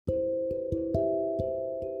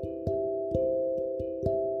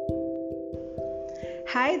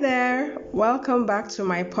Hi there, welcome back to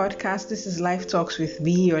my podcast. This is Life Talks with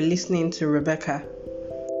V. You're listening to Rebecca.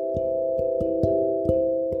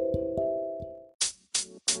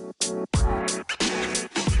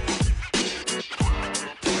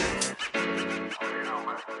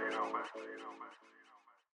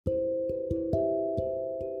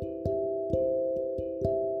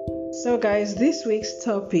 So, guys, this week's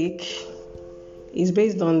topic is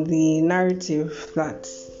based on the narrative that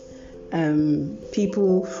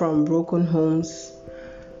people from broken homes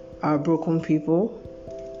are broken people.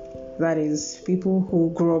 That is, people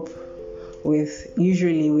who grew up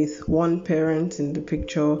usually with one parent in the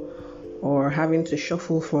picture, or having to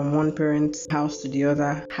shuffle from one parent's house to the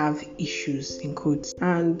other, have issues in quotes.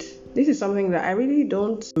 And this is something that I really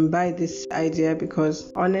don't buy this idea,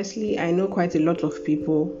 because honestly, I know quite a lot of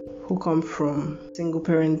people who come from single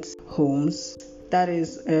parent homes. That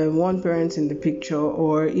is one parent in the picture,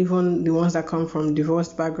 or even the ones that come from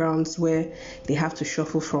divorced backgrounds where they have to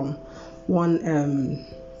shuffle from one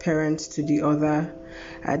parent to the other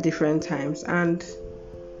at different times. And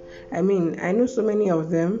I mean, I know so many of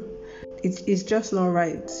them. It's just not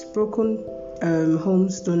right. Broken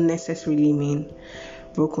homes don't necessarily mean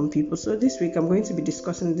broken people. So this week I'm going to be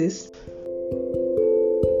discussing this.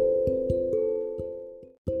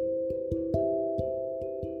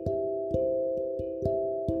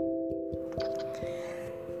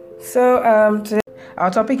 So today our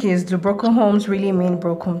topic is, do broken homes really mean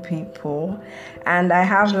broken people? And I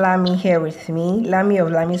have Lami here with me, Lami of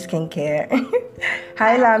Lami Skincare.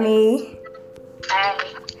 Hi, Lami. Hi.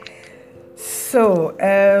 So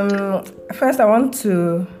first I want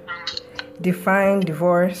to define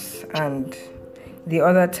divorce and the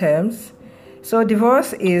other terms. So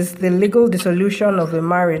divorce is the legal dissolution of a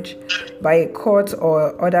marriage by a court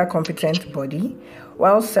or other competent body,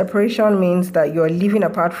 while separation means that you're living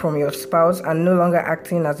apart from your spouse and no longer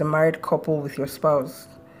acting as a married couple with your spouse.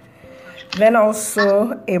 Then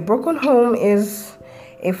also, a broken home is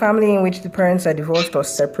a family in which the parents are divorced or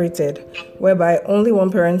separated, whereby only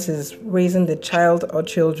one parent is raising the child or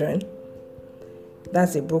children.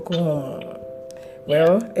 That's a broken home.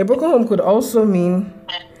 Well, a broken home could also mean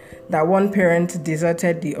that one parent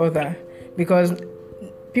deserted the other, because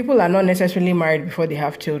people are not necessarily married before they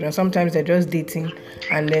have children. Sometimes they're just dating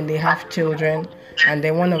and then they have children, and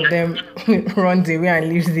then one of them runs away and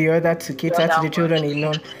leaves the other to cater to the children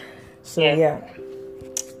alone. So yeah.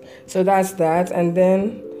 So that's that. And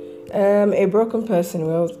then a broken person,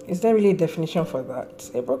 well, is there really a definition for that?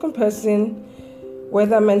 A broken person,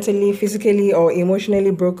 whether mentally, physically, or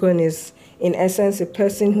emotionally broken, is in essence a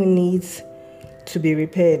person who needs to be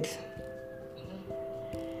repaired.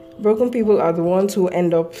 Broken people are the ones who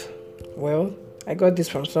end up, well, I got this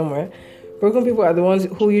from somewhere. Broken people are the ones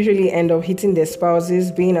who usually end up hitting their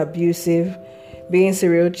spouses, being abusive, being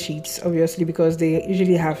serial cheats, obviously, because they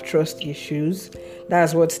usually have trust issues.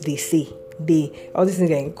 That's what they say. All these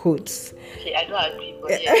things are in quotes. Okay, I don't agree,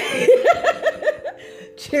 but yeah.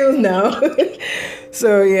 Chill now.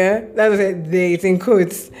 So yeah, that's it. It's in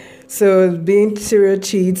quotes. So being serial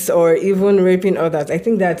cheats or even raping others, I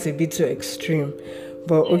think that's a bit too extreme.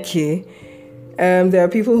 But okay. There are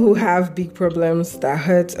people who have big problems that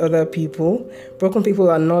hurt other people. Broken people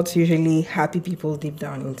are not usually happy people deep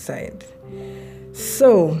down inside.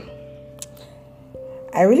 So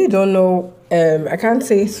I really don't know. I can't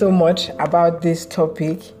say so much about this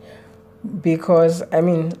topic because, I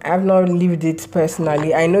mean, I've not lived it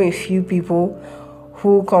personally. I know a few people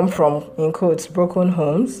who come from, in quotes, broken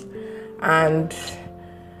homes, and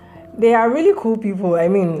they are really cool people. I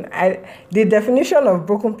mean, the definition of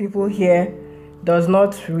broken people here does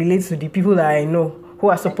not relate to the people that I know who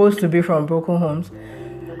are supposed to be from broken homes.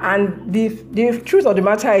 And the truth of the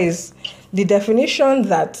matter is, the definition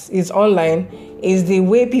that is online is the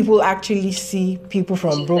way people actually see people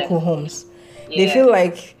from broken homes. They feel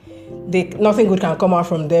like nothing good can come out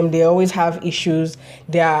from them. They always have issues.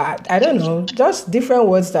 They are, I don't know, just different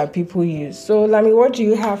words that people use. So, Lami, what do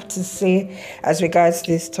you have to say as regards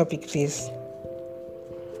this topic, please?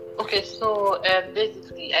 Okay, so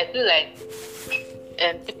basically, I feel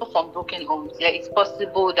like people from broken homes, yeah, it's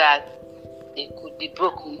possible that they could be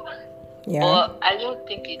broken. Yeah. But I don't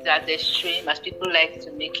think it's as extreme as people like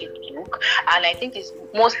to make it look. And I think it's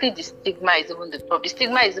mostly the stigma is even the problem. The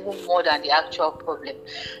stigma is even more than the actual problem.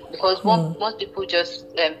 Because most people just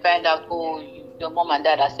find out, your mom and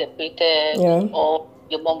dad are separated, or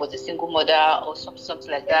your mom was a single mother, or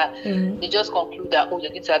something like that. They just conclude that, you're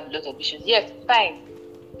going to have a lot of issues. Yes, fine.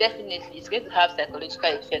 Definitely, it's going to have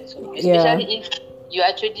psychological effects on you, especially if you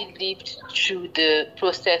actually lived through the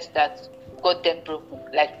process that got them broken.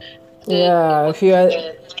 Like, Yeah, if you are,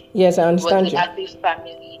 yes, I was understand a you. happy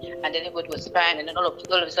family, and then everybody was fine, and then all of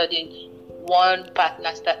a sudden, one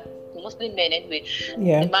partner mostly men anyway,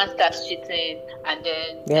 Yeah, the man starts cheating, and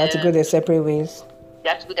then they had to go their separate ways. they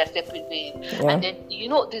have to go their separate ways. Yeah. And then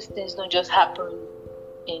these things don't just happen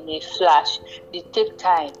in a flash; they take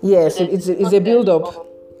time. Yes, So it's a build up.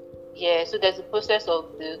 yeah, so there's a process of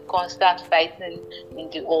the constant fighting in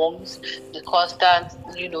the homes, the constant,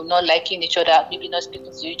 not liking each other, maybe not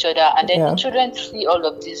speaking to each other, and then the children see all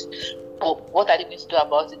of this. But what are they going to do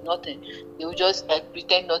about it? Nothing. They will just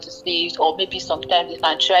pretend not to see it, or maybe sometimes they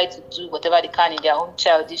can try to do whatever they can in their own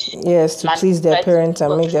childish Yes, to please their parents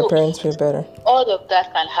and make their parents feel better. All of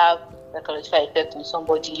that can have psychological effect on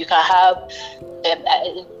somebody. You can have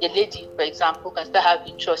a lady, for example, can start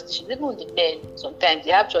having trust issues. Even the men, sometimes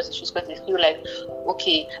they have trust issues because they feel like,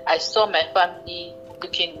 okay, I saw my family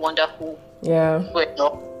looking wonderful, growing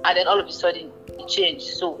up, and then all of a sudden it changed.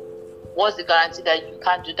 So what's the guarantee that you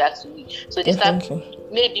can't do that to me? So they start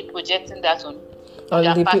maybe projecting that on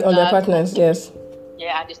their partners, yes.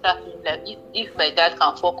 Yeah, and they start feeling like if my dad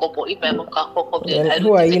can fuck up or if my mom can fuck up, then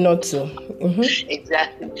who are you not to?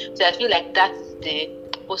 Exactly. So I feel like that is there,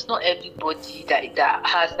 but it's not everybody that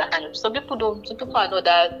has that kind of. Some people are not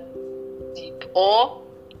that deep, or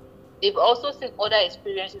they've also seen other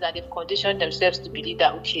experiences and they've conditioned themselves to believe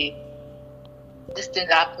that okay, this thing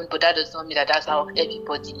happened, but that does not mean that that's how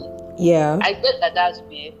everybody is. Yeah. I get that that's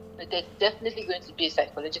weird, but there's definitely going to be a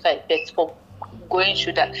psychological effect for going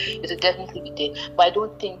through that. It will definitely be there. But I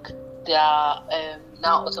don't think they are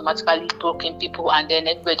now automatically broken people and then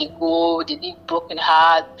everywhere they go, they leave broken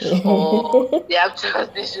hearts or they have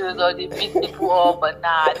trust issues or they beat people up. But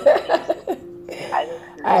I don't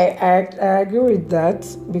think so. I agree with that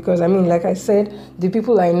because, like I said, the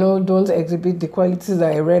people I know don't exhibit the qualities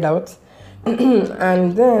that I read out.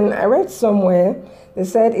 And then I read somewhere, they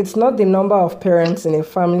said it's not the number of parents in a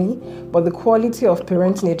family, but the quality of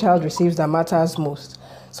parenting a child receives that matters most.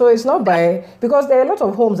 So it's not because there are a lot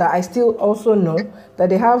of homes that I still also know that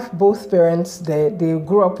they have both parents, they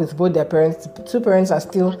grew up with both their parents, two parents are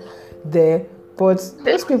still there, but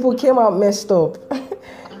those people came out messed up.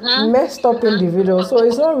 Messed up individuals. So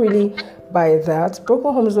it's not really by that.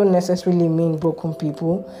 Broken homes don't necessarily mean broken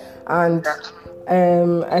people. And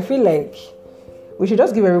I feel like we should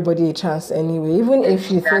just give everybody a chance anyway. Even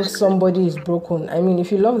if you think somebody is broken,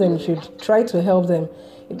 if you love them, you should try to help them.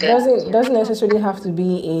 It doesn't necessarily have to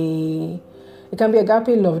be it can be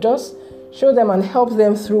agape love. Just show them and help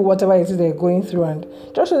them through whatever it is they're going through, and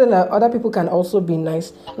just show them that other people can also be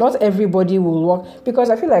nice. Not everybody will work, because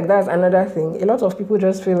I feel like that's another thing. A lot of people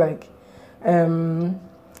just feel like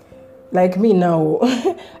me now.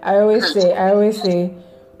 I always say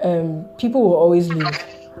people will always leave.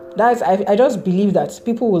 I just believe that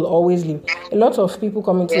people will always leave. A lot of people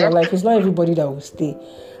come into your life. It's not everybody that will stay.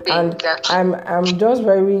 And I'm just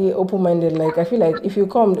very open-minded. Like, I feel like if you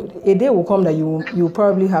come, a day will come that you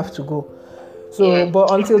probably have to go. So,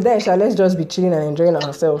 but until then, let's just be chilling and enjoying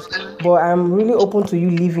ourselves. But I'm really open to you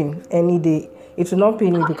leaving any day. It will not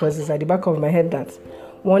pain me because it's at the back of my head that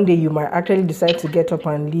one day you might actually decide to get up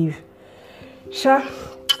and leave. Sure.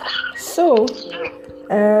 So,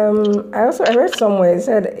 I read somewhere, it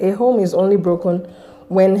said a home is only broken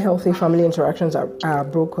when healthy family interactions are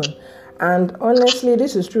broken. And honestly,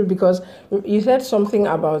 this is true because you said something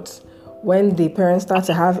about when the parents start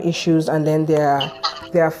to have issues and then they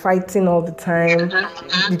are fighting all the time.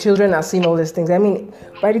 The children are seeing all these things.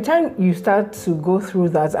 By the time you start to go through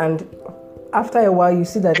that, and after a while you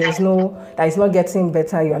see that it's not getting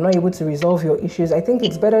better, you are not able to resolve your issues, I think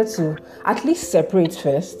it's better to at least separate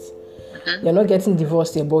first. You're not getting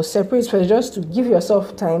divorced here, but separate first, just to give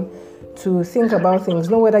yourself time to think about things,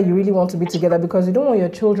 know whether you really want to be together, because you don't want your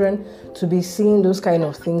children to be seeing those kind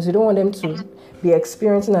of things. You don't want them to be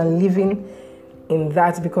experiencing and living in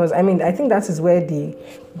that, because I think that is where the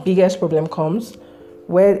biggest problem comes,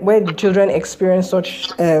 where the children experience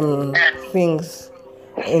such things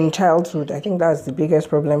in childhood. I think that's the biggest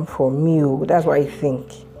problem for me. That's what I think.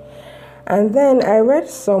 And then I read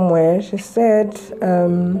somewhere, she said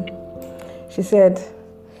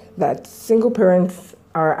that single parents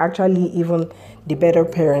are actually even the better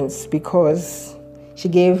parents, because she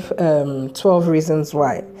gave 12 reasons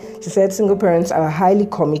why. She said single parents are highly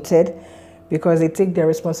committed because they take their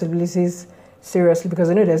responsibilities seriously, because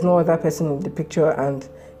they know there's no other person in the picture and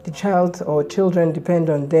the child or children depend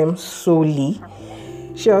on them solely.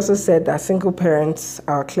 She also said that single parents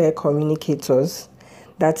are clear communicators.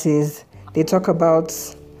 That is, they talk about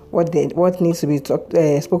what needs to be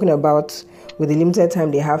spoken about with the limited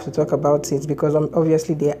time they have to talk about it, because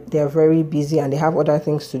obviously they are very busy and they have other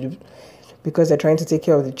things to do. because they're trying to take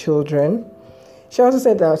care of the children. She also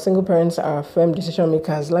said that single parents are firm decision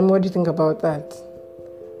makers. Lami, what do you think about that?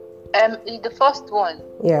 The first one.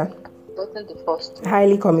 Yeah. Wasn't the first one.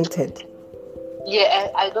 Highly committed. Yeah,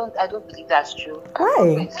 I don't believe that's true.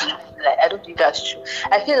 Why? I don't believe that's true.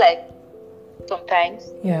 I feel like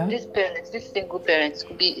sometimes these single parents,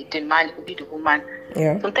 could be the man, could be the woman.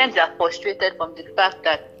 Yeah. Sometimes they are frustrated from the fact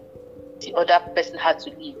that the other person had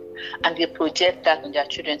to leave, and they project that on their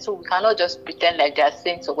children. So we cannot just pretend like they are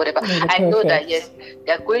saints or whatever. I know that yes,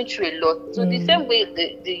 they are going through a lot. So the same way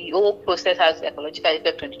the whole process has psychological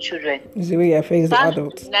effect on the children. Is the way it affects the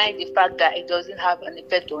adults. Deny the fact that it doesn't have an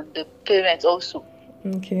effect on the parents also.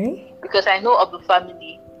 Okay. Because I know of a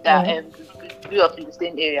family that grew up in the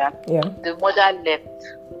same area. Yeah. The mother left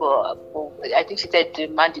for I think she said the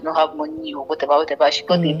man did not have money or whatever. She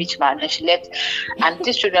got a rich man and she left. And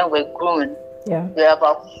these children were grown. Yeah. They were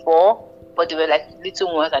about 4, but they were like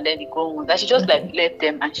little ones and then the grown ones. And she just like left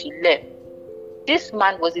them and she left. This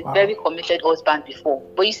man was a very committed husband before.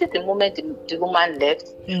 But you see, the moment the woman left,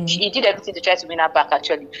 he did everything to try to win her back,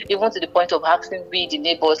 actually. Even to the point of asking we, the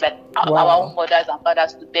neighbors, like our own mothers and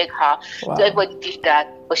fathers, to beg her. So everybody did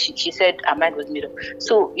that. But she said her mind was made up.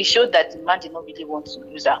 So it showed that the man did not really want to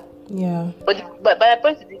use her. Yeah. But by the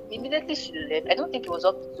point, immediately she left, I don't think it was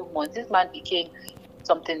up to 2 months. This man became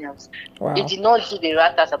something else. Wow. He did not do the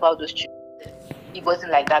rattles about those children. He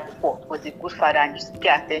wasn't like that before. He was a good father and used to pay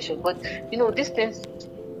attention. But these things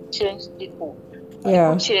change people. Yeah.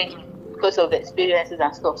 People change because of the experiences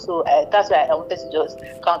and stuff. So that's why I wanted to just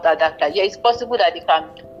counter that. Yeah, it's possible that they can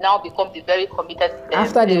now become the very committed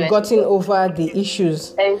after they've gotten over the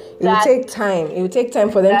issues. Exactly. It will take time. It will take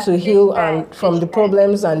time for them to heal and from the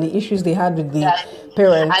problems and the issues they had with the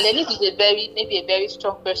parents. And then if it's maybe a very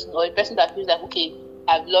strong person or a person that feels like, okay,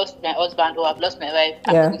 I've lost my husband or I've lost my wife,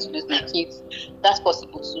 I'm going to lose my kids. That's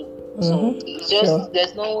possible too. So it's just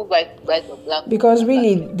there's no white or black. Because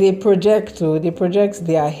really they project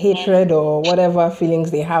their hatred or whatever feelings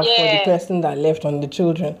they have for the person that left on the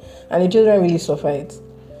children. And the children really suffer it.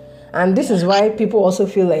 And this is why people also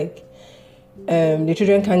feel like the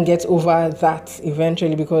children can get over that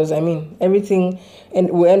eventually, because everything and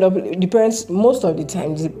will end up the parents most of the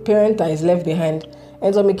time, the parent that is left behind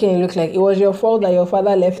ends up making it look like it was your fault that your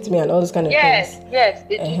father left me and all those kind of things. Yes,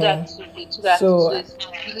 they do that too. So it's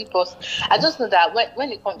really possible. I just know that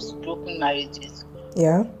when it comes to broken marriages,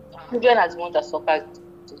 children are the ones that suffer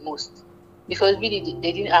the most. Because really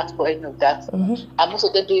they didn't ask for any of that. And most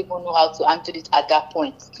of them don't even know how to handle it at that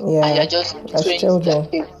point. Yeah. And you're just trained their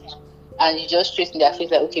face. And you just straight in their face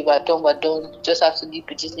like, okay, we're done. Just have to live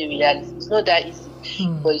with this new reality. It's not that easy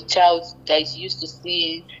for a child that is used to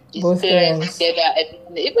seeing his parents together,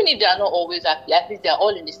 everything. Even if they are not always happy, at least they are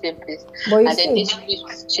all in the same place. And then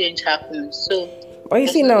this change happens. So but you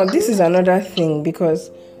see now, this is another thing,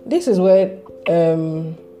 because this is where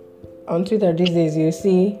on Twitter these days you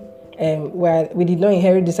see where we did not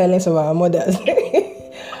inherit the silence of our mothers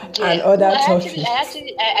and other topics.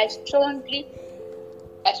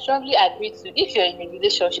 I strongly agree to, if you're in a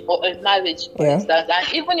relationship or a marriage, for instance,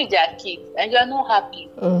 and even if there are kids and you're not happy,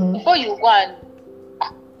 before you go and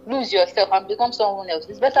lose yourself and become someone else,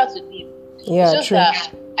 it's better to leave. Yeah, it's just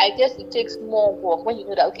that I guess it takes more work when you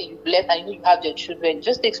know that, okay, you've left and you know you have your children. It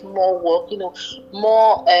just takes more work,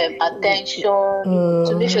 more attention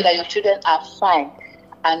to make sure that your children are fine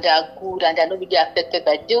and they are good and they're not really affected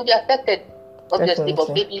by it. They will be affected, obviously, but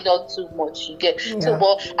maybe not too much. You get so.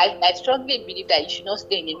 But I strongly believe that you should not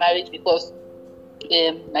stay in a marriage because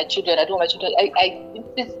my children. I don't want my children.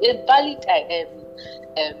 It's a valid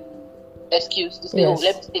excuse to say, oh,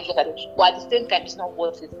 let me take a look at it. But at the same time, it's not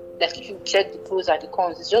worth it. Like if you check the pros and the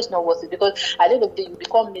cons, it's just not worth it, because at the end of the day, you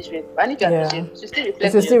become miserable. And if you're miserable,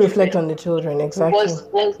 you still reflect on the children. Exactly. What's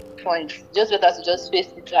the point? Just better to just face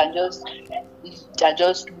it and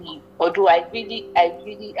just leave. Although I really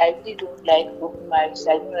don't like broken marriage.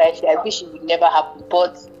 I don't like it. I wish it would never happen,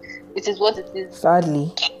 but it is what it is.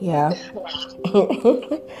 Sadly, yeah.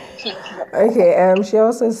 Okay. She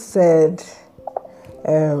also said,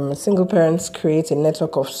 single parents create a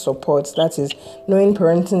network of support. That is, knowing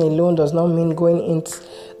parenting alone does not mean going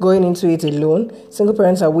into it alone. Single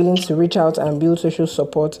parents are willing to reach out and build social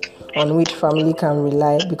support on which family can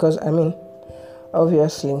rely, because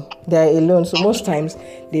obviously they are alone, so most times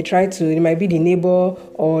they might be the neighbor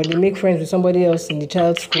or they make friends with somebody else in the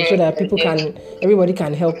child's school, so that everybody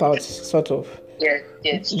can help out, sort of.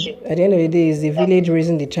 Yes, true. At the end of the day, it's the village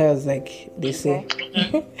raising the child, like they say.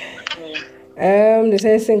 They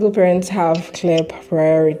say single parents have clear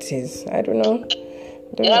priorities. I don't know.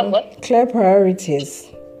 What? Clear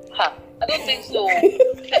priorities. I don't think so. Like,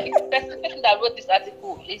 the person that wrote this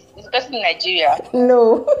article is the person in Nigeria.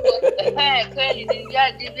 No. Clearly,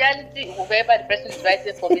 the reality, wherever the person is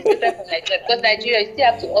writing from, is different from Nigeria. Because Nigeria, you still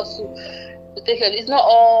have to also to take care. It's not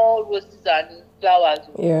all roses and flowers.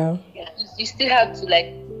 Yeah. You still have to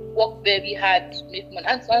like work very hard to make money.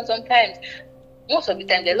 And sometimes, most of the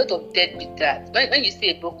time, there are a lot of deadbeat dads. When you see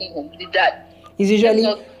a broken home, the dad. It's usually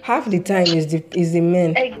half the time is the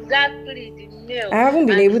men. Exactly, the male. I haven't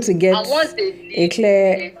been able to get a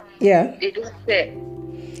clear. They don't care.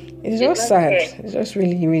 It's just sad. It's just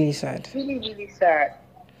really, really sad. Really, really sad.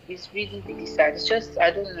 It's really, really sad. It's just,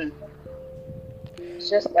 I don't know. It's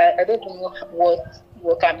just, I don't know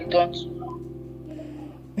what can be done to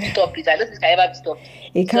stop it. I don't think it can ever be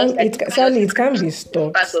stopped. Sadly, it can't be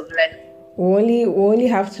stopped. Part of life. We only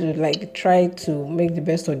have to like try to make the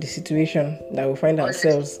best of the situation that we find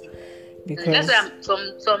ourselves. Because that's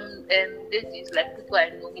some ladies, like people I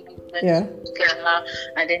know, maybe went together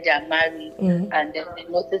and then they are married and then they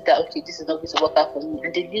notice that okay, this is not going to work out for me,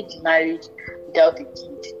 and they leave the marriage without a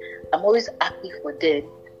kid. I'm always happy for them.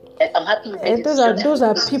 I'm happy with those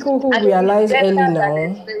are people who realize early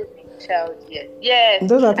now. Yes.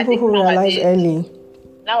 Those are people who realize early.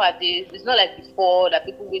 Nowadays, it's not like before that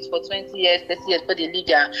people wait for 20 years, 30 years before they leave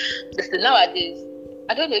their. Nowadays,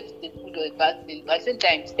 I don't know if it's a good or a bad thing, but at the same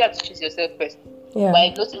time, you still have to choose yourself first. Yeah. But I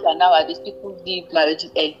noticed that nowadays people leave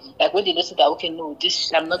marriages early. Like when they notice that, okay, no,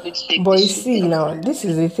 I'm not going to take But this. you see, now, this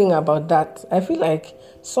is the thing about that. I feel like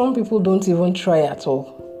some people don't even try at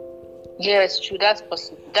all. Yes, true. That's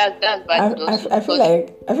possible. That's bad. I feel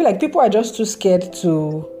like people are just too scared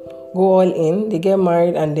to go all in. They get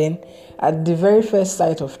married and then at the very first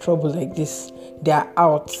sight of trouble like this, they are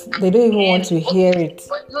out. They don't even want to hear it.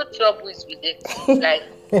 But no trouble is with it. Like,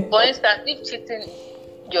 for instance, if cheating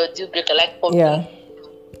your deal breaker, like for me,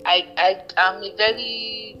 I am a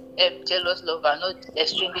very jealous lover, not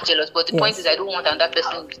extremely jealous. But the point is, I don't want another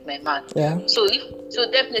person with my man. Yeah. So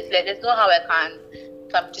definitely, like, there's no how I can.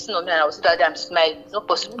 If I'm cheating on me and I will sit there, I'm smiling. It's not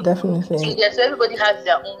possible. Definitely. So everybody has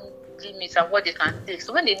their own limits and what they can take.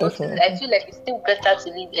 So when they notice, I feel like it's still better to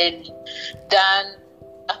leave early than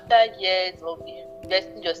after years of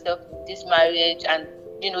investing yourself in this marriage. And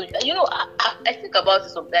I think about it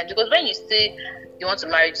sometimes, because when you say you want to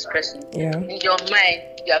marry this person, in your mind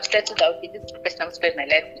you have settled that okay, this is the person I'm going to spend my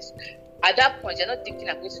life with. At that point, you're not thinking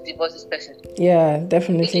I'm going to divorce this person. Yeah,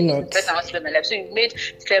 definitely not. This person I want to spend my life. So you made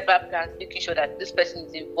several plans, making sure that this person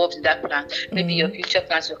is involved in that plan. Maybe your future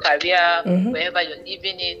plans, your career, wherever you're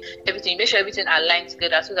living in, everything. You make sure everything aligns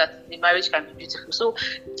together so that the marriage can be beautiful. So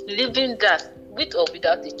living that, with or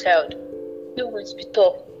without a child, it's going to be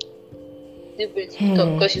tough. It's going to be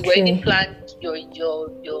tough because you already planned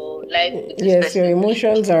your life with this person. Your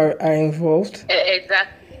emotions are involved.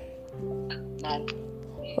 Exactly.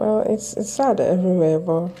 Well, it's sad everywhere,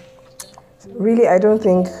 but really, I don't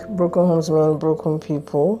think broken homes mean broken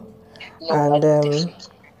people. No, and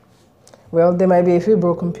well, there might be a few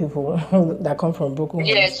broken people that come from broken homes.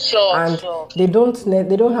 Yes, sure. And they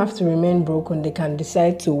don't have to remain broken. They can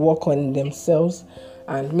decide to work on themselves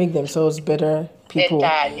and make themselves better people,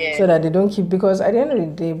 so that they don't keep. Because at the end of the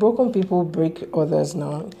day, broken people break others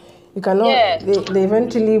now. You cannot. Yes. They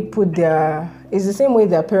eventually put their. It's the same way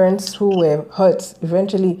their parents who were hurt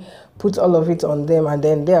eventually put all of it on them, and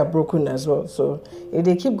then they are broken as well. So if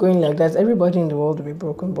they keep going like that, everybody in the world will be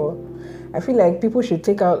broken. But I feel like people should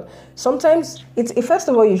take out. Sometimes first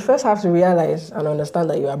of all, you first have to realize and understand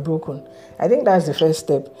that you are broken. I think that's the first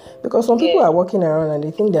step, because some people are walking around and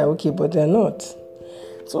they think they're okay, but they're not.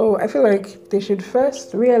 So I feel like they should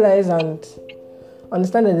first realize and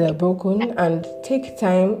understand that they're broken and take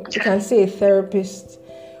time. You can say a therapist,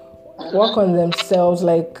 work on themselves.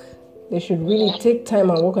 Like, they should really take time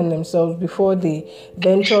and work on themselves before they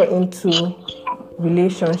venture into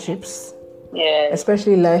relationships,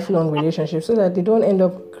 especially lifelong relationships, so that they don't end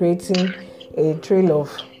up creating a trail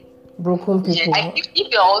of broken people.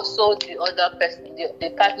 If you're also the other person, the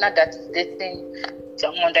partner that is dating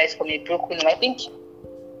someone that is from a broken home, I think you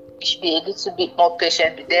should be a little bit more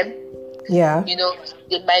patient with them. Yeah.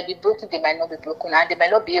 They might be broken, they might not be broken, and they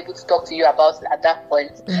might not be able to talk to you about it at that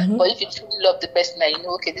point. Mm-hmm. But if you truly love the person and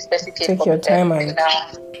okay, this person came take your time and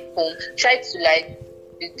home, try to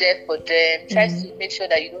be there for them. Try to make sure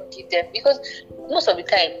that you don't give them, because most of the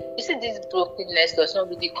time, you see, this brokenness does not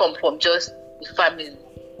really come from just the family.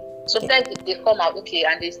 Sometimes they come out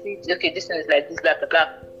and they see okay, this thing is like this, blah blah blah.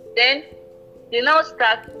 Then they now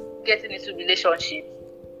start getting into relationships,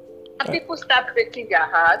 and people start breaking their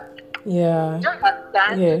hearts. Yeah. You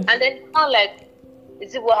understand? Yeah. And then it's not like,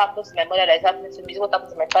 is it what happens to my mother that is happening to me? Is it what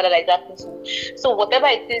happens to my father that is happening to me? So whatever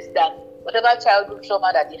it is that whatever childhood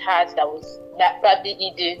trauma that he had that was probably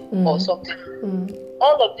hidden or something.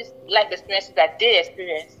 All of these life experiences that they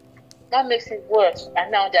experienced, that makes it worse.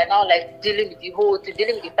 And now they're now like dealing with the whole thing,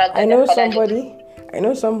 dealing with the fact that I know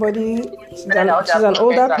somebody. She's an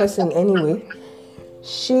older person anyway.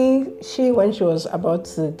 She when she was about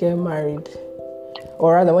to get married,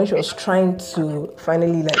 or rather when she was trying to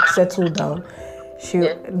finally like settle down,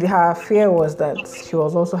 her fear was that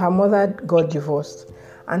her mother got divorced,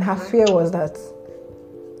 and her fear was that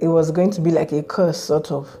it was going to be like a curse, sort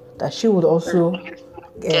of, that she would also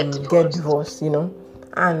get divorced,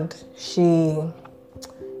 and she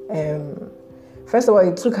first of all,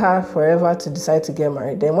 it took her forever to decide to get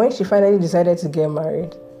married. Then when she finally decided to get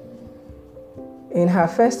married, in her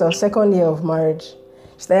first or second year of marriage,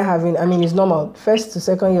 she started having, it's normal, first to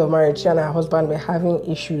second year of marriage, she and her husband were having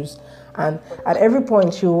issues. And at every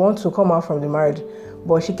point, she would want to come out from the marriage.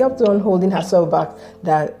 But she kept on holding herself back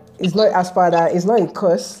that it's not as far that it's not a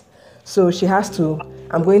curse. So she has to,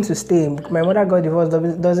 I'm going to stay. My mother got divorced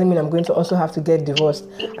doesn't mean I'm going to also have to get divorced.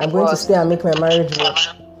 I'm going to stay and make my marriage work.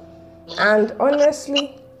 And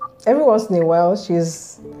honestly, every once in a while,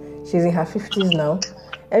 she's in her 50s now.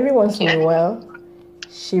 Every once in a while,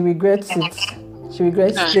 she regrets it. She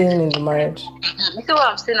regrets staying in the marriage. You see what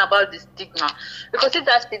I'm saying about the stigma? Because if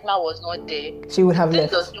that stigma was not there, she would have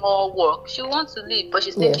left. It does not work. She wants to leave, but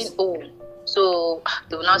she's thinking, so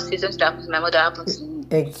they will not say something that happened to my mother happened to me.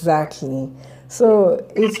 Exactly. So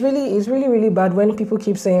it's really bad when people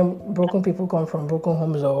keep saying broken people come from broken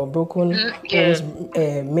homes, or broken homes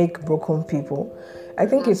make broken people. I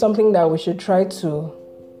think it's something that we should try to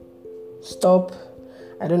stop.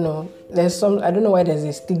 I don't know. I don't know why there's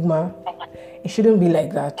a stigma. It shouldn't be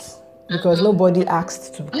like that, because nobody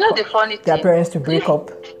asked the funny their parents to break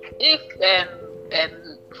up. If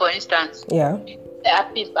for instance, a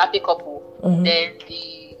happy couple, then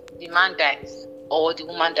the man dies or the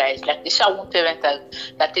woman dies, like the one parent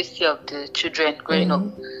that takes care of the children growing up,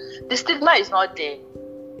 the stigma is not there.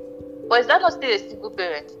 But is that not still a single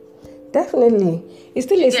parent? Definitely, it's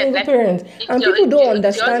still a single parent, and people don't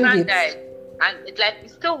understand it. And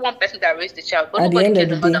it's still one person that raised the child, but nobody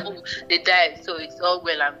cares about they died, so it's all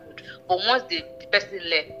well and good. But once the person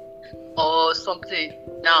left or something,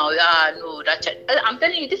 now no, that child. I'm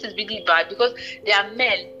telling you, this is really bad, because there are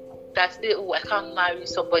men that say, I can't marry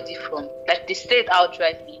somebody from, like, they say it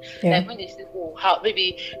outrightly. Like when they say, how,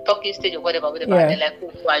 maybe talking stage or whatever, and they're like,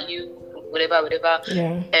 who are you? Whatever. Do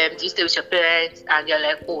you stay with your parents? And you're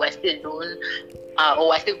like, I stay alone.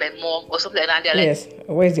 Or I stay with my mom, or something like that. And they're like,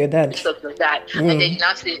 where's your dad? Your dad. And then you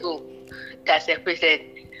now say, that's separated.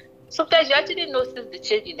 Sometimes you actually notice the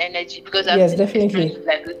change in energy, because definitely,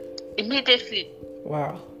 like immediately.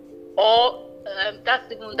 Wow. Or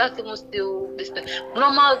that's even still this thing.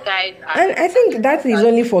 Normal guys. And I think that is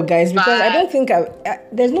only for guys, because I don't think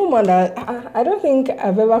there's no man that I don't think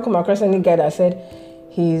I've ever come across any guy that said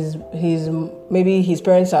maybe his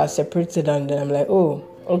parents are separated, and then I'm like,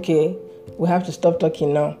 okay, we have to stop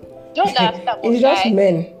talking now. It's just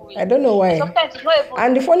men. I don't know why. Sometimes it's not even.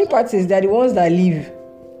 And the funny part is they're the ones that leave.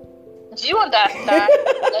 Do you understand?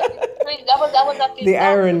 that was the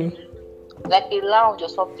irony. Like a lounge or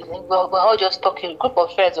something. We're all just talking, group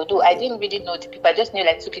of friends. Although I didn't really know the people, I just knew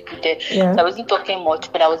like two people there. So I wasn't talking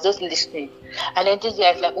much, but I was just listening. And then this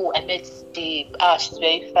guy was like, I met Dave. She's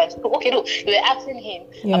very fast. Okay, no, you were asking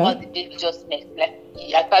him about the babe you just met. Like,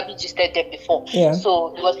 I probably just said them before.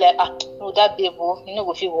 So it was like, no, that babe, go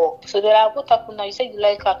feel work. So they're like, what happened now? You said you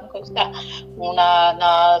like her.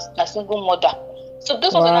 Na single mother. So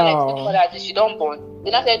those ones are not like single mother, she don't born.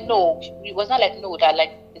 Then I said, no, it was not like, no, that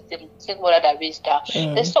like, the single mother that raised her.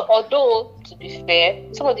 So although, to be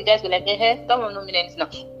fair, some of the guys were like, don't know me anything now.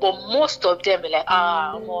 But most of them were like,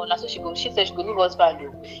 that's what she said she could leave husband. Do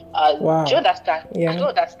you understand? I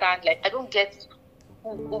don't understand. Like, I don't get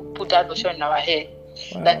who put that notion in our head.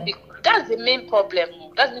 That's the main problem.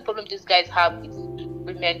 That's the main problem these guys have with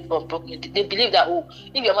women from broken. They believe that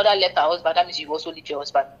if your mother left her husband, that means you also leave your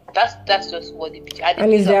husband. That's just what they believe.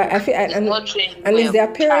 And it's their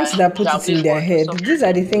parents that put it in their head. These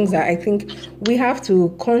are the things that I think we have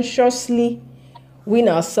to consciously wean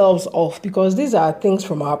ourselves off, because these are things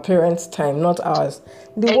from our parents' time, not ours.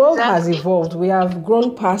 The world has evolved. We have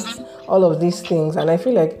grown past all of these things, and I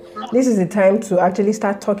feel like this is the time to actually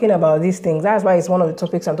start talking about these things. That's why it's one of the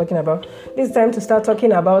topics I'm talking about. This is time to start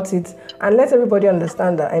talking about it and let everybody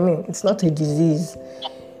understand that, it's not a disease.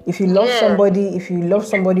 If you love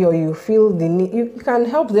somebody, or you feel the need, you can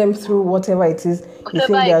help them through whatever it is you think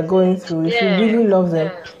they are going through. If you really love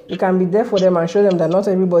them, you can be there for them and show them that not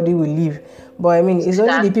everybody will leave. But I mean, it's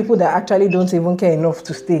only the people that actually don't even care enough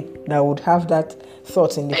to stay that would have that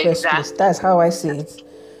thought in the first place. That's how I see it,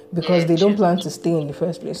 because they don't plan to stay in the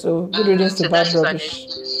first place. So good riddance to bad rubbish.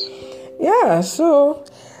 Yeah. So,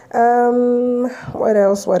 what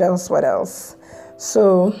else?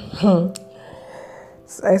 So,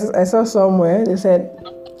 I saw somewhere they said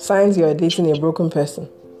signs you're dating a broken person.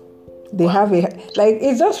 They have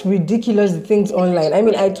it's just ridiculous, the things online. I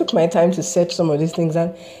mean, I took my time to search some of these things,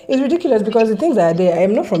 and it's ridiculous because the things that are there, I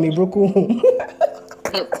am not from a broken home.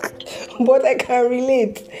 But I can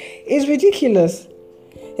relate. It's ridiculous.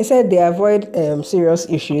 They said they avoid serious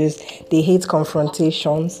issues. They hate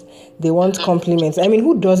confrontations. They want compliments. I mean,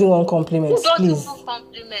 who doesn't want compliments? Please.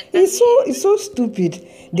 It's so stupid.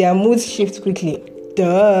 Their moods shift quickly.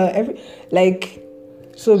 Duh.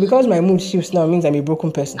 So because my mood shifts now means I'm a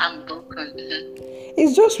broken person. I'm broken.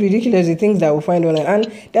 It's just ridiculous, the things that we find online.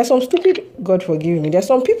 And there's some stupid, God forgive me, there's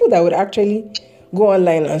some people that would actually go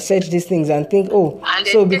online and search these things and think,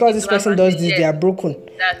 so because this person does this, they are broken.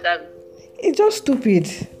 It's just stupid.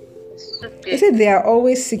 They say they are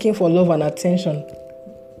always seeking for love and attention.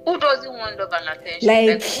 Who doesn't want love and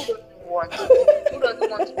attention? Who doesn't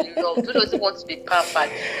want to be loved? Who doesn't want to be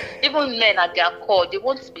pampered? Even men at their core, they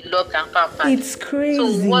want to be loved and pampered. It's crazy.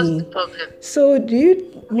 So what's the problem? So do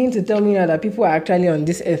you mean to tell me now that people are actually on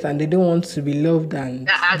this earth and they don't want to be loved and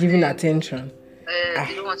given attention?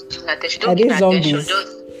 They don't want to give attention. Are they zombies?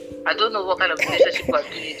 I don't know what kind of relationship are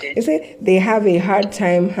doing there. They say they have a hard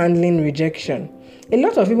time handling rejection. A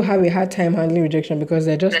lot of people have a hard time handling rejection because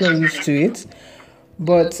they're just not used to it.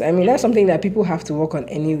 But I mean, that's something that people have to work on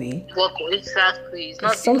anyway. Exactly.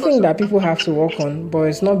 It's something that people have to work on, but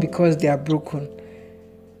it's not because they are broken.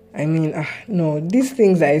 I mean, no, these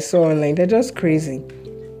things I saw online, they're just crazy.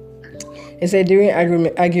 They said during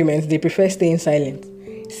arguments, they prefer staying silent.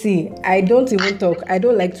 See, I don't even talk. I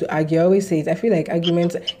don't like to argue. I always say it. I feel like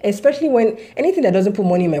arguments, especially when anything that doesn't put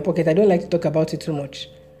money in my pocket, I don't like to talk about it too much.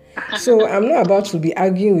 So I'm not about to be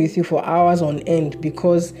arguing with you for hours on end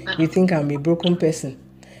because you think I'm a broken person.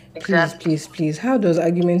 Exactly. Please. How does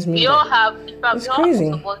arguments mean? It's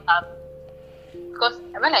crazy. Because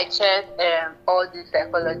when I checked all these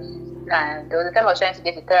psychologists, and there was a time I was trying to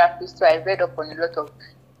get a therapist, so I read up on a lot of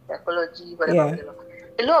psychology, whatever.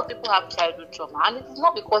 A lot of people have childhood trauma, and it is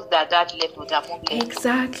not because their dad left or their mom left.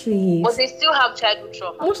 Exactly. But they still have childhood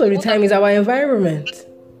trauma. Most of the time, it's our environment.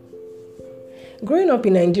 Growing up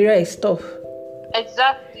in Nigeria is tough.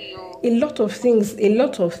 Exactly. A lot of things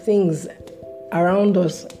around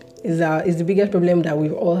us is the biggest problem that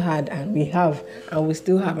we've all had, and we have, and we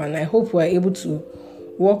still have, and I hope we're able to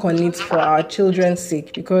work on it for our children's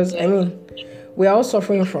sake, because I mean, we are all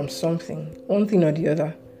suffering from something, one thing or the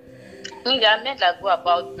other. There are men that go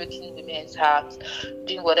about breaking women's hearts,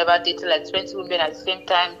 doing whatever, dating like 20 women at the same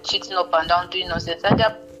time, cheating up and down, doing nonsense, and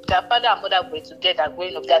their father and mother were together,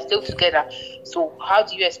 growing up, they're still together. So how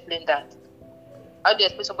do you explain that? How do you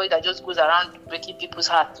explain somebody that just goes around breaking people's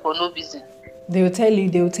hearts for no reason? They will tell you,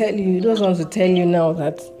 those ones will tell you now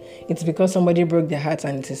that it's because somebody broke their heart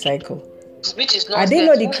and it's a cycle. Which is not. Are they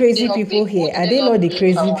not the crazy people here? Are they not the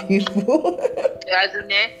crazy people?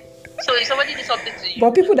 So if somebody did something to you,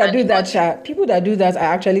 but people that do that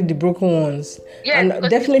are actually the broken ones. Yeah, and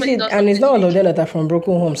definitely, and it's not all of them that are from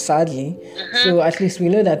broken homes, sadly. Mm-hmm. So at least we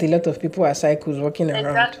know that a lot of people are cycles walking around.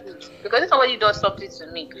 Exactly. Because if somebody does something to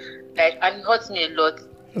me, and it hurts me a lot,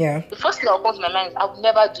 the first thing that will come to my mind is, I would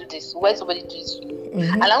never do this. Why somebody do this to me?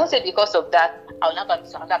 Mm-hmm. And I won't say because of that, I will never do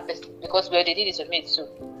to another person, because they did it to me too.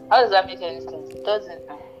 How does that make any sense?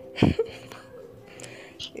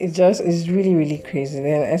 It doesn't. It's really, really crazy.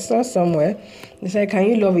 Then I saw somewhere, they said, can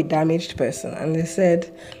you love a damaged person? And they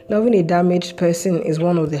said, loving a damaged person is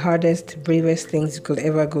one of the hardest, bravest things you could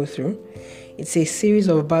ever go through. It's a series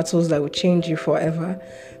of battles that will change you forever.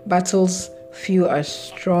 Battles few are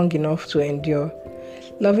strong enough to endure.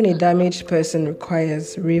 Loving a damaged person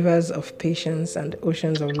requires rivers of patience and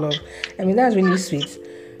oceans of love. I mean, that's really sweet.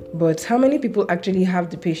 But how many people actually have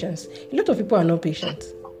the patience? A lot of people are not patient.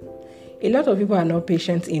 A lot of people are not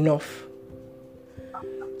patient enough.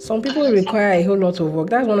 Some people require a whole lot of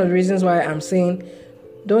work. That's one of the reasons why I'm saying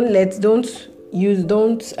don't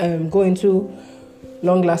go into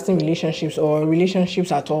long-lasting relationships or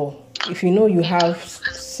relationships at all. If you know you have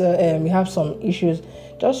some issues,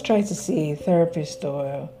 just try to see a therapist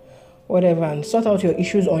or whatever and sort out your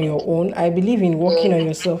issues on your own. I believe in working on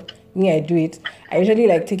yourself. Me, I do it. I usually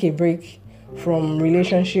take a break from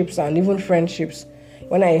relationships and even friendships.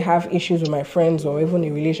 when I have issues with my friends or even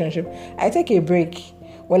a relationship, I take a break.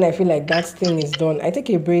 When I feel like that thing is done, I take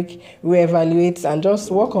a break, reevaluate, and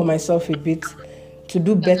just work on myself a bit to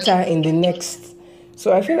do better in the next.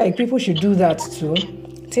 So I feel like people should do that too.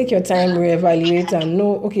 Take your time, reevaluate, and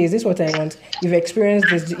know, okay, is this what I want? You've experienced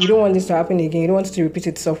this. You don't want this to happen again. You don't want it to repeat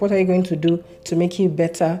itself. What are you going to do to make it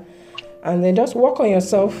better? And then just work on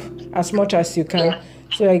yourself as much as you can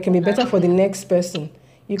so that it can be better for the next person.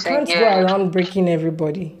 You can't go around breaking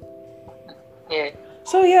everybody. Yeah.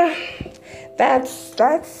 So yeah, that's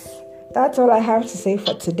all I have to say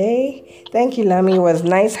for today. Thank you, Lami. It was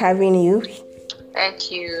nice having you.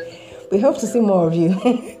 Thank you. We hope to see more of you.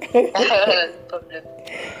 No problem.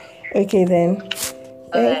 Okay then.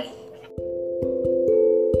 Bye.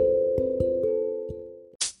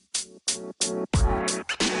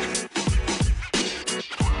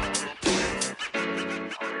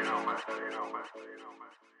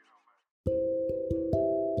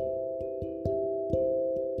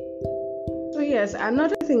 So yes,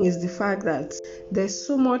 another thing is the fact that there's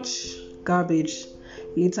so much garbage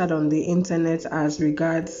littered on the internet as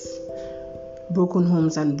regards broken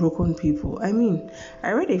homes and broken people. I mean,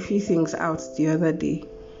 I read a few things out the other day.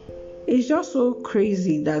 It's just so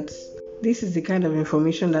crazy that this is the kind of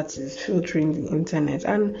information that is filtering the internet.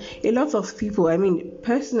 And a lot of people, I mean,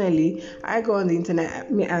 personally, I go on the internet.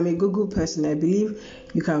 I'm a Google person. I believe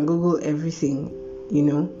you can Google everything,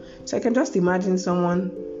 So I can just imagine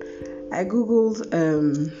someone. I Googled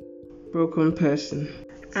broken person,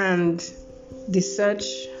 and the search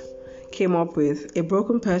came up with a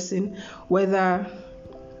broken person,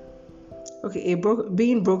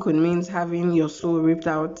 being broken means having your soul ripped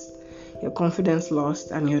out, your confidence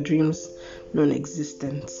lost, and your dreams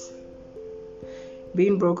non-existent.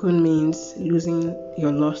 Being broken means losing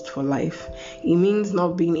your lust for life. It means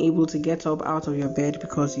not being able to get up out of your bed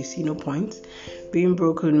because you see no point. Being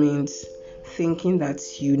broken means thinking that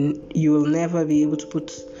you will never be able to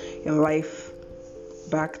put your life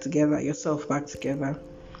back together, yourself back together.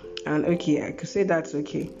 And okay, I could say that's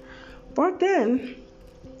okay. But then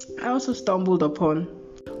I also stumbled upon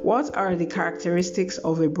what are the characteristics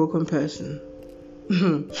of a broken person.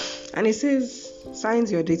 And it says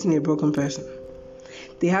signs you're dating a broken person.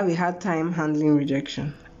 They have a hard time handling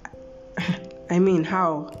rejection. I mean,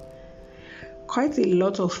 how? Quite a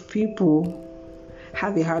lot of people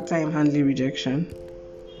have a hard time handling rejection,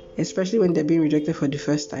 especially when they're being rejected for the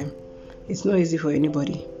first time. It's not easy for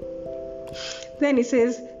anybody. Then it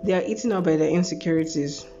says they are eaten up by their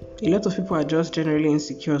insecurities. A lot of people are just generally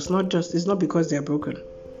insecure. It's not because they're broken.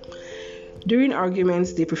 During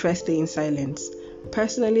arguments, they prefer staying silent.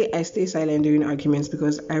 Personally, I stay silent during arguments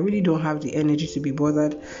because I really don't have the energy to be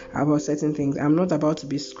bothered about certain things. I'm not about to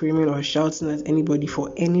be screaming or shouting at anybody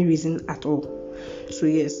for any reason at all. So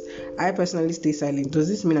yes, I personally stay silent. Does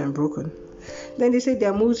this mean I'm broken? Then they say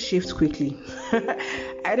their moods shift quickly.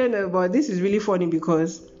 I don't know, but this is really funny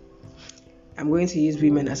because I'm going to use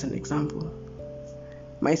women as an example.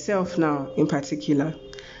 Myself now, in particular.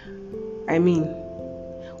 I mean,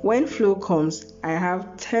 when flow comes, I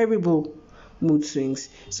have terrible mood swings.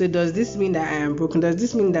 So does this mean that I am broken? Does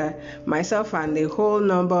this mean that myself and a whole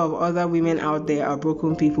number of other women out there are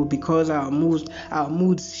broken people because our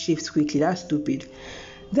moods shift quickly? That's stupid.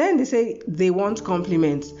 Then they say they want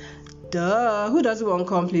compliments. Duh, who doesn't want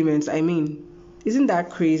compliments? I mean, isn't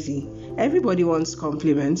that crazy? Everybody wants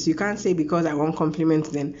compliments. You can't say because I want compliments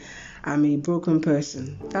then I'm a broken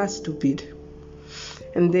person. That's stupid.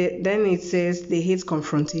 And then it says they hate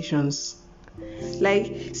confrontations.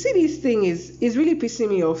 Like, see, this thing is really pissing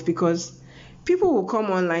me off because people will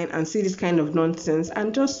come online and see this kind of nonsense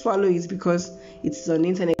and just swallow it because it's on the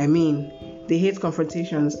internet. I mean, they hate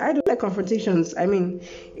confrontations. I don't like confrontations. I mean,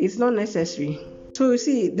 it's not necessary. So you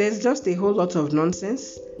see, there's just a whole lot of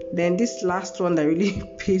nonsense. Then this last one that really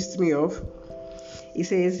pissed me off, it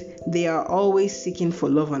says they are always seeking for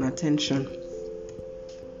love and attention.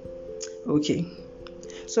 Okay,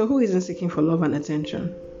 so who isn't seeking for love and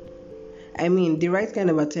attention? I mean, the right kind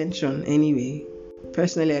of attention anyway.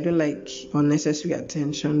 Personally, I don't like unnecessary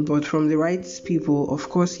attention, but from the right people, of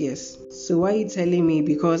course, yes. So why are you telling me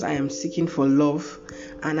because I am seeking for love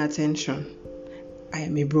and attention, I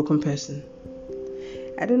am a broken person?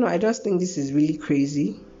 I don't know, I just think this is really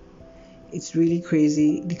crazy. It's really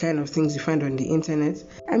crazy, the kind of things you find on the internet.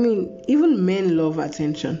 I mean, even men love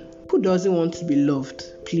attention. Who doesn't want to be loved?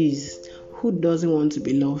 Please, who doesn't want to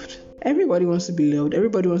be loved? Everybody wants to be loved.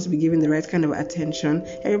 Everybody wants to be given the right kind of attention.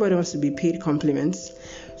 Everybody wants to be paid compliments.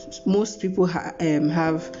 Most people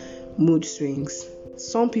have mood swings.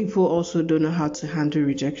 Some people also don't know how to handle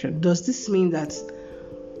rejection. Does this mean that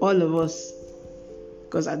all of us,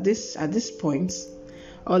 because at this point,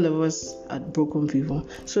 all of us are broken people.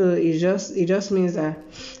 So it just means that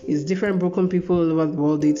it's different broken people all over the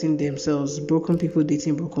world dating themselves, broken people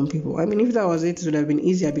dating broken people. I mean, if that was it, it would have been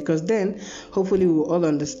easier, because then hopefully we'll all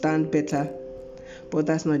understand better. But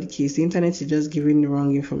that's not the case. The internet is just giving the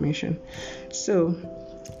wrong information. So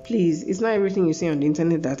please, it's not everything you see on the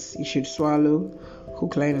internet that you should swallow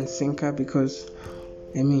hook, line and sinker, because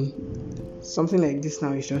I mean, something like this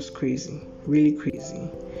now is just crazy, really crazy,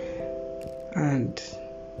 and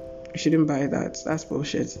you shouldn't buy that. That's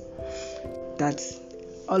bullshit. That's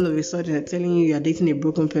all of a sudden they're telling you are dating a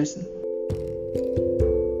broken person.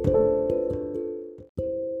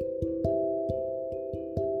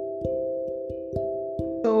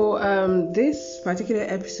 This particular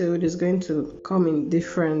episode is going to come in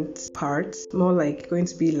different parts, more like going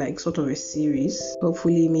to be like sort of a series,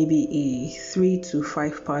 hopefully maybe a 3 to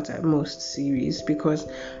 5 part at most series, because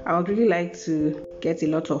I would really like to get a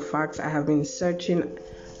lot of facts. I have been searching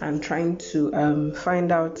and trying to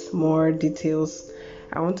find out more details.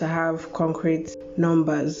 I want to have concrete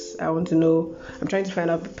numbers. I want to know, I'm trying to find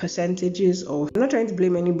out percentages of, I'm not trying to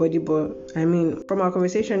blame anybody, but I mean, from our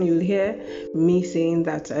conversation, you'll hear me saying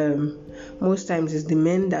that most times it's the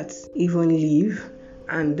men that even leave,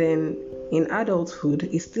 and then in adulthood,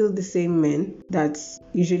 it's still the same men that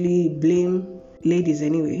usually blame ladies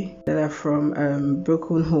anyway that are from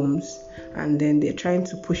broken homes, and then they're trying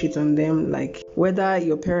to push it on them, like whether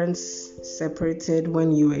your parents separated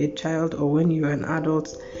when you were a child or when you were an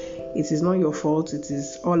adult, it is not your fault, it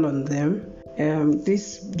is all on them.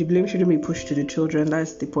 The blame shouldn't be pushed to the children.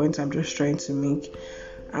 That's the point I'm just trying to make.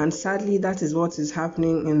 And sadly, that is what is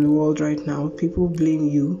happening in the world right now. People blame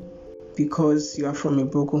you because you are from a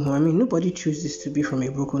broken home. I mean, nobody chooses to be from a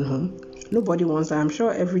broken home. Nobody wants that. I'm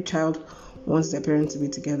sure every child wants their parents to be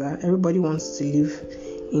together. Everybody wants to live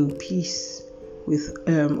in peace with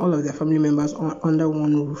all of their family members under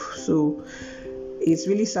one roof. So it's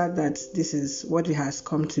really sad that this is what it has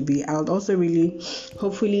come to be. I'll also really,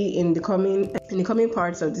 hopefully in the coming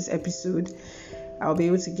parts of this episode, I'll be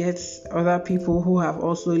able to get other people who have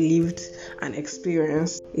also lived and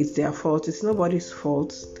experienced. It's their fault. It's nobody's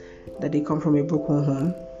fault that they come from a broken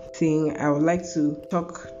home. I would like to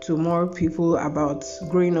talk to more people about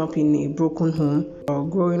growing up in a broken home, or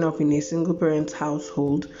growing up in a single parent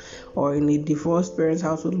household, or in a divorced parent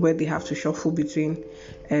household where they have to shuffle between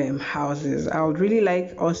houses. I would really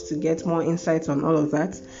like us to get more insights on all of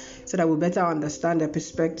that, so that we better understand their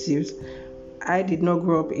perspectives. I did not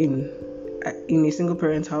grow up in a single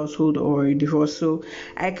parent household or a divorce, so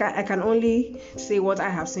I can only say what I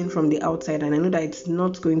have seen from the outside, and I know that it's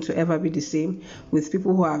not going to ever be the same with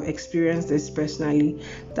people who have experienced this personally.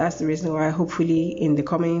 That's the reason why hopefully in the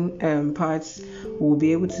coming parts we'll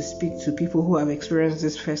be able to speak to people who have experienced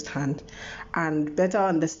this firsthand and better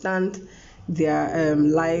understand their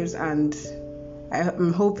lives, and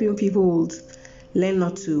I'm hoping people would learn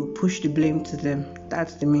not to push the blame to them.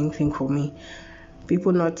 That's the main thing for me.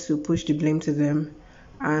 People not to push the blame to them,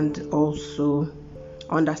 and also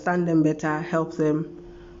understand them better, help them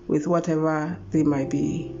with whatever they might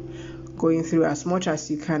be going through as much as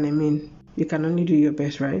you can. I mean, you can only do your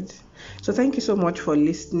best, right? So thank you so much for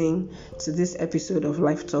listening to this episode of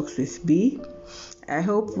Life Talks with B. I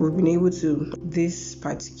hope we've been able to, this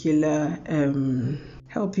particular,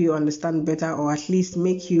 help you understand better, or at least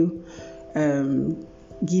make you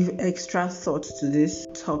give extra thought to these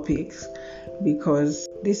topics, because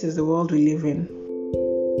this is the world we live in.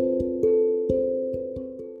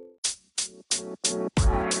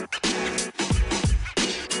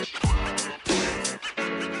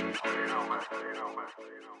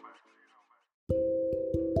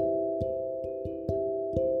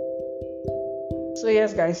 So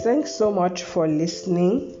yes guys, thanks so much for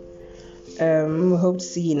listening. We hope to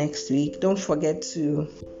see you next week. Don't forget to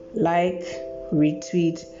like,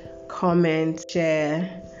 retweet, comment,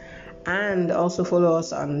 share, and also follow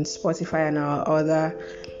us on Spotify and our other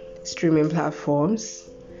streaming platforms.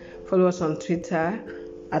 Follow us on Twitter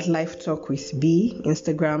at Life Talk with B,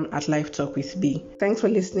 Instagram at Life Talk with B. Thanks for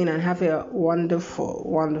listening, and have a wonderful,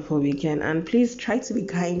 wonderful weekend. And please try to be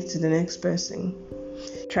kind to the next person.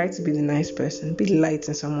 Try to be the nice person. Be the light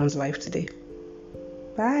in someone's life today.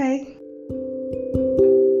 Bye.